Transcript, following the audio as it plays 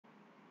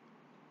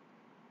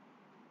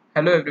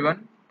Hello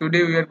everyone.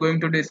 Today we are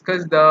going to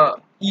discuss the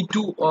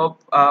E2 of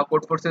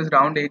Codeforces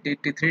Round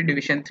 883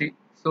 Division 3.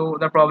 So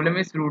the problem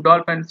is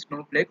Rudolf and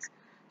Snowflakes.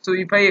 So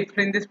if I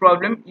explain this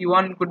problem,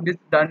 E1 could be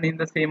done in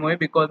the same way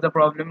because the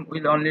problem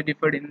will only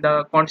differ in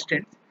the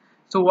constants.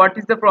 So what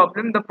is the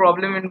problem? The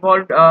problem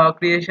involved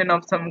creation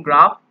of some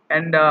graph,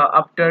 and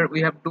after we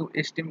have to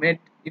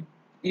estimate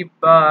if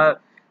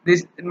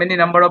this many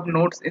number of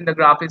nodes in the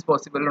graph is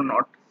possible or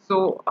not.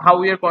 So how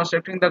we are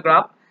constructing the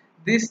graph?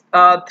 These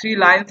three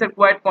lines are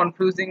quite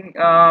confusing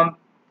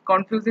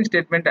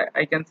statement,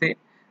 I can say.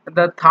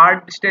 The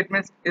third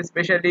statement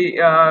especially,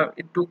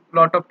 it took a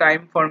lot of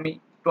time for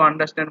me to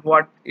understand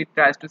what it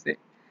tries to say.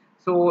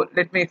 So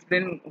let me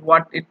explain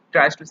what it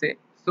tries to say.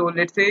 So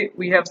let's say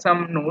we have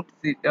some nodes,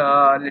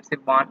 let's say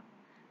 1.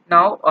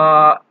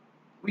 Now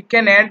we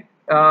can add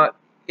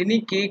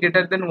any k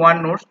greater than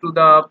 1 nodes to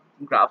the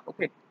graph.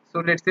 Okay, so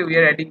let's say we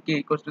are adding k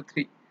equals to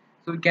 3.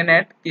 So we can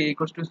add k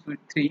equals to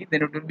 3,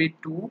 then it will be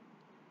 2,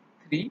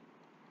 3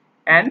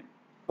 and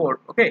 4.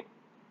 Okay,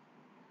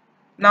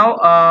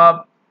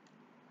 now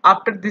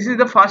after this is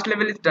the first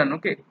level is done.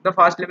 Okay, the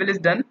first level is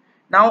done.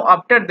 Now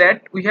after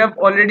that we have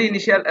already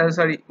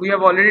we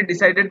have already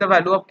decided the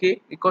value of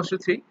k equals to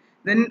 3.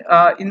 Then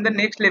in the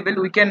next level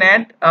we can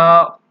add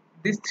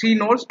these three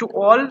nodes to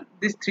all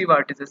these three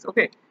vertices.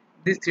 Okay,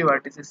 these three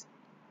vertices,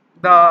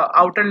 the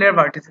outer layer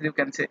vertices, you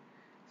can say.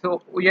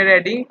 So we are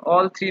adding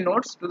all three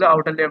nodes to the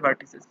outer layer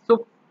vertices.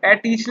 So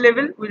at each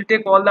level we'll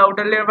take all the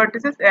outer layer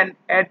vertices and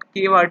add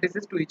k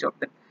vertices to each of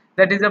them.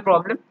 That is the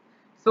problem.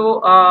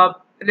 So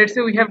let's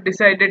say we have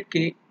decided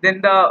k,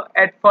 then the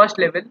at first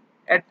level,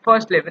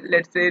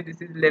 let's say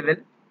this is level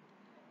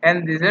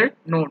and these are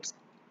nodes.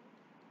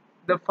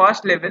 The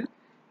first level,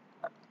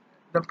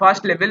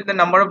 the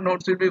number of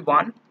nodes will be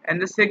 1,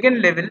 and the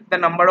second level the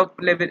number of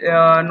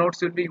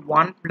nodes will be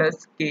 1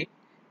 plus k,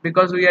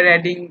 because we are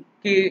adding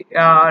k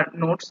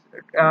nodes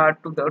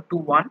to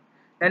 1.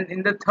 And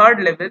in the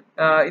third level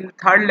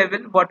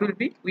what will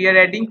be, we are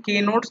adding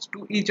k nodes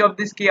to each of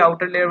these k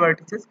outer layer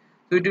vertices,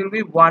 so it will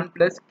be 1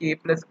 plus k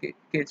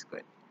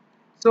square.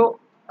 So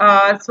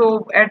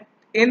at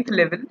nth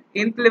level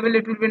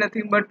it will be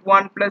nothing but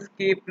 1 plus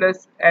k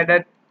plus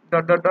added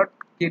dot dot dot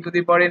k to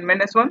the power n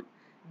minus 1.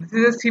 This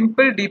is a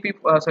simple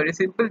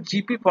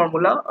GP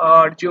formula,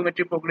 or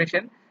geometry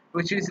progression,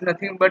 which is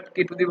nothing but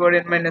k to the power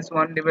n minus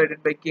 1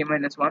 divided by k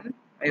minus 1.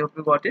 I hope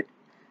you got it.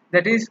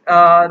 That is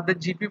the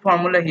GP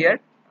formula here.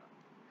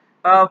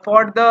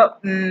 For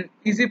the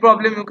easy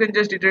problem, you can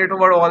just iterate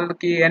over all the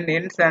k and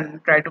n's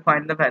and try to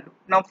find the value.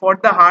 Now for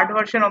the hard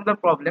version of the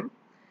problem,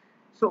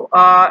 so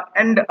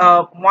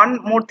one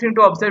more thing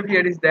to observe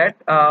here is that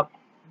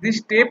this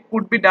step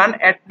could be done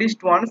at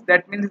least once.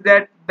 That means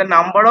that the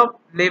number of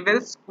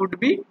levels could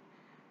be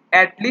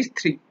at least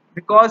 3,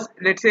 because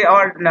let's say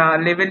our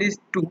level is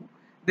 2,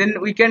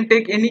 then we can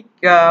take any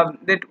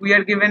that we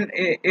are given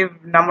a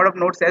number of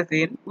nodes as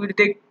n. We will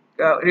take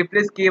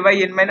replace k by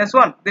n minus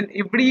 1, then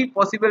every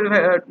possible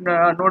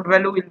node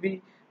value will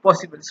be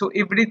possible, so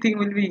everything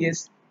will be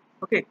yes.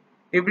 Okay,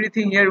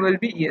 everything here will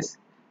be yes.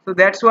 So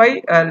that's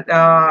why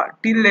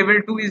till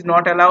level 2 is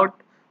not allowed,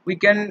 we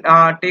can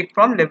take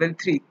from level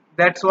 3.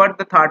 That's what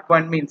the third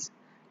point means,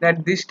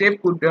 that this step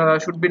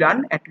should be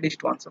done at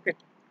least once. Okay,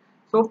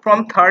 so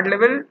from third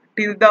level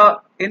till the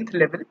nth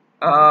level,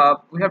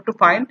 we have to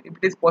find if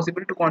it is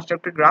possible to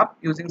construct a graph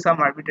using some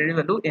arbitrary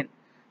value n.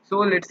 So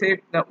let's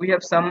say we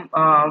have some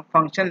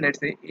function, let's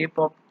say f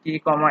of k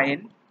comma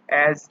n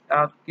as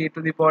k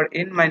to the power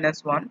n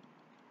minus 1,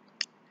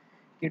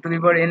 k to the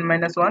power n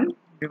minus 1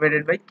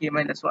 divided by k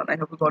minus 1. I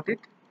hope you got it.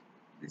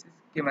 This is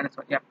k minus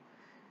 1. Yeah,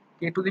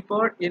 k to the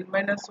power n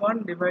minus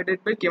 1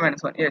 divided by k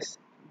minus 1. Yes,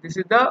 this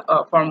is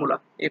the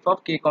formula f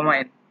of k comma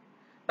n.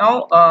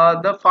 Now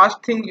the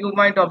first thing you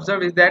might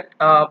observe is that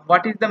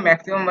what is the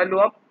maximum value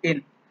of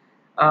n.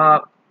 uh,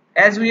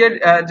 as we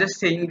are just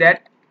saying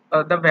that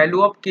the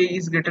value of k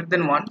is greater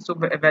than 1, so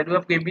value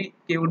of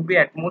k would be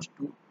at most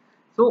 2.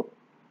 So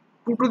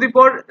 2 to the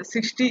power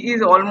 60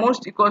 is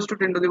almost equals to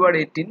 10 to the power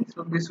 18,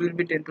 so this will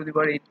be 10 to the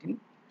power 18.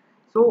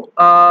 So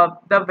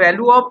the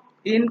value of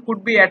n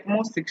could be at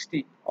most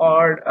 60,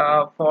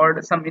 or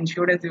for some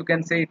insurance you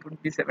can say it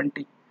would be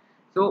 70.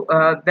 So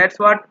that's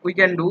what we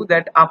can do,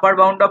 that upper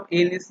bound of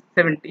n is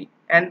 70,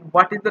 and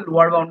what is the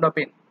lower bound of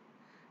n.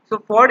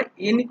 So for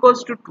n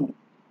equals to 2,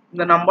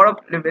 the number of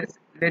levels,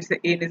 let's say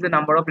n is the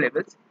number of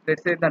levels,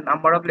 let's say the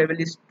number of level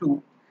is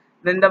 2,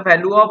 then the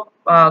value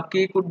of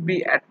k could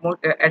be at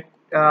most at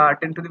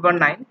 10 to the power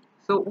 9.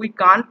 So we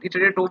can't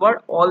iterate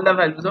over all the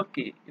values of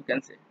k, you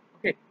can say.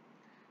 Okay,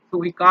 so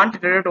we can't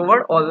iterate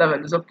over all the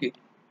values of k.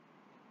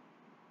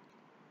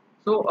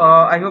 So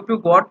I hope you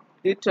got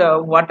it.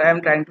 What I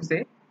am trying to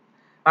say,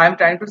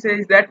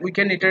 is that we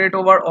can iterate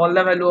over all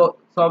the values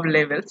of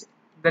levels.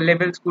 The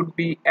levels could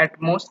be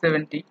at most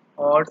 70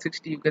 or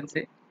 60, you can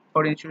say.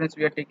 For insurance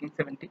we are taking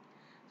 70.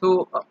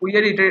 So we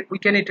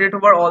can iterate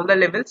over all the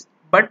levels,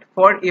 but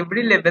for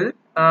every level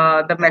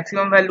the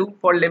maximum value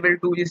for level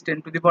 2 is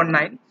 10 to the power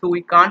 9, so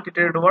we can't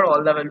iterate over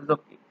all the values of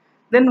k.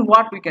 Then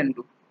what we can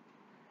do?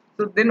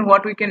 So then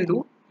what we can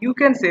do, you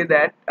can say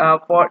that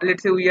for,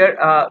 let's say we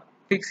are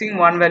fixing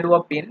one value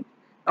of n.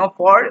 Now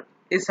for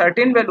a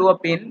certain value of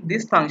n,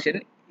 this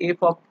function f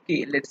of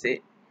k, let's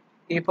say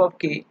f of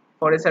k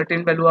for a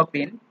certain value of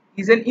n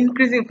is an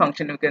increasing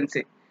function, you can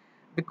say,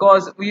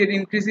 because we are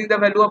increasing the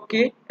value of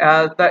k,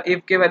 the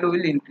fk value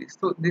will increase.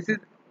 So this is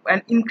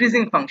an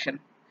increasing function.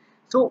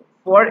 So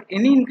for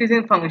any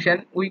increasing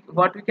function,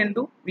 what we can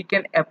do, we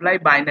can apply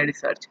binary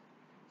search.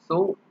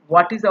 So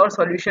what is our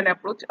solution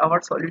approach?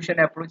 Our solution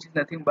approach is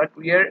nothing but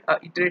we are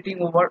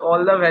iterating over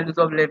all the values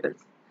of levels.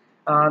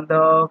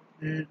 The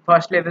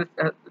first level,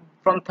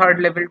 from third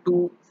level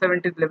to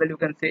 70th level, you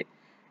can say.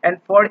 And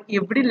for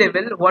every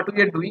level, what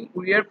we are doing,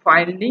 we are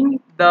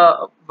finding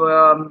the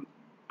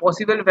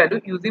possible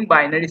value using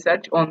binary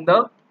search on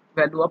the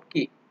value of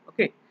k.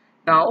 Okay.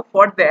 Now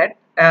for that,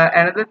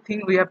 another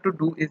thing we have to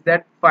do is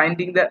that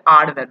finding the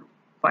r value,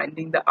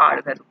 finding the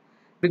r value,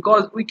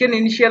 because we can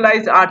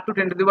initialize r to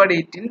 10 to the power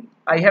 18.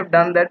 I have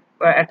done that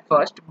at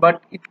first,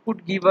 but it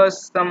could give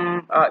us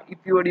some, if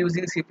you are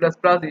using C++,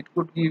 it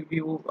could give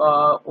you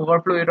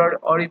overflow error,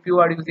 or if you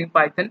are using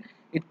Python,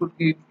 it could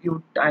give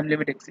you time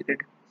limit exceeded.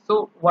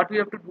 So what we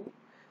have to do,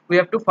 we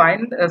have to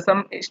find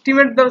some,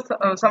 estimate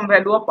the some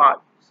value of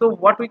r. So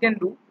what we can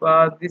do,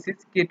 this is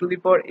k to the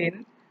power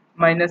n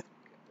minus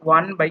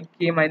 1 by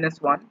k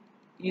minus 1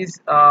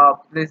 is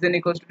less than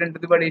equals to 10 to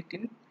the power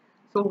 18.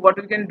 So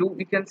what we can do,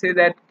 we can say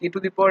that k to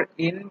the power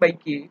n by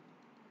k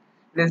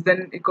less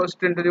than equals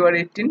to 10 to the power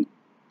 18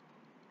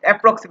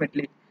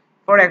 approximately,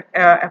 for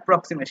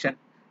approximation.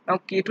 Now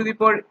k to the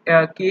power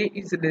k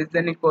is less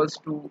than equals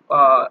to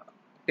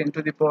 10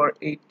 to the power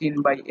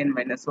 18 by n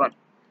minus 1.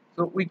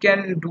 So we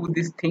can do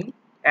this thing,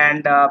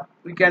 and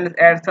we can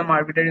add some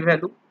arbitrary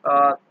value.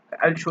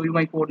 I'll show you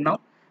my code now.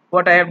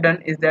 What I have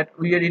done is that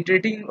we are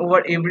iterating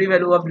over every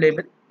value of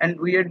level, and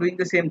we are doing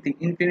the same thing.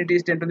 Infinity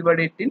is 10 to the power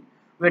 18.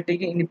 We are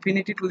taking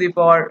infinity to the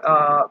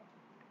power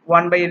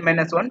 1 by n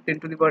minus 1, 10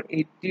 to the power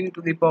 18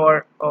 to the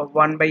power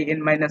 1 by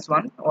n minus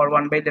 1, or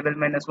 1 by level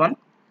minus 1.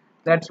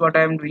 That's what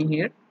I am doing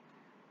here.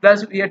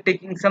 Plus we are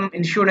taking some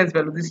insurance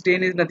value. This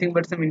 10 is nothing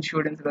but some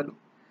insurance value.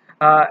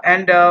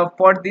 And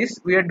for this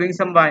we are doing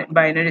some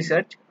binary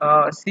search.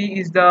 C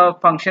is the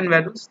function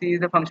value. C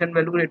is the function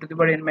value raised to the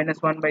power n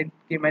minus 1 by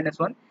k minus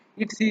 1.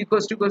 If c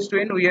equals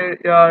to n, we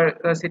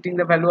are setting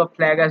the value of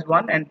flag as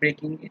 1 and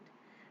breaking it.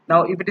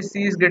 Now if it is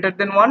c is greater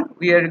than 1,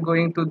 we are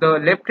going to the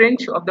left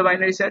range of the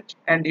binary search,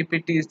 and if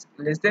it is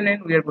less than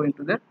n, we are going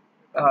to the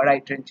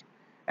right range.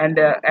 And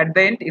at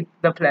the end, if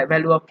the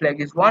value of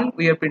flag is 1,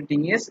 we are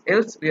printing yes,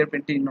 else we are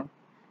printing no.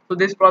 So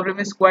this problem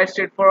is quite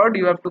straightforward.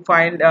 You have to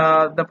find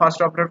the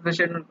first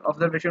observation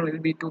will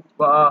be to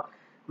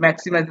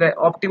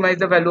optimize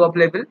the value of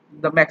level.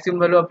 The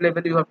maximum value of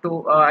level you have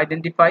to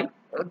identify.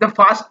 The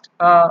first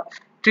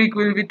trick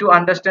will be to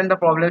understand the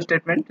problem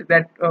statement.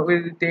 That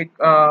will take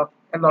a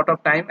lot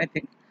of time, I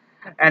think.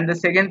 And the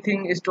second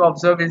thing is to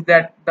observe is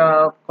that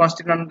the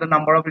constant on the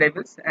number of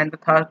levels, and the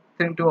third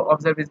thing to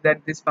observe is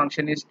that this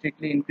function is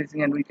strictly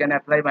increasing and we can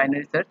apply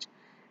binary search.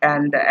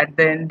 And at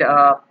the end,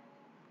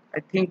 I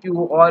think you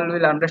all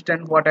will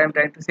understand what I am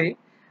trying to say.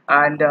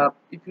 And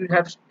if you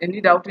have any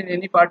doubt in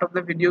any part of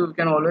the video, you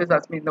can always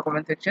ask me in the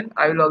comment section.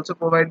 I will also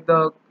provide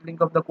the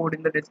link of the code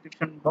in the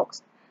description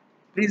box.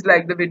 Please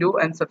like the video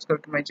and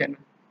subscribe to my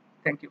channel.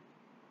 Thank you.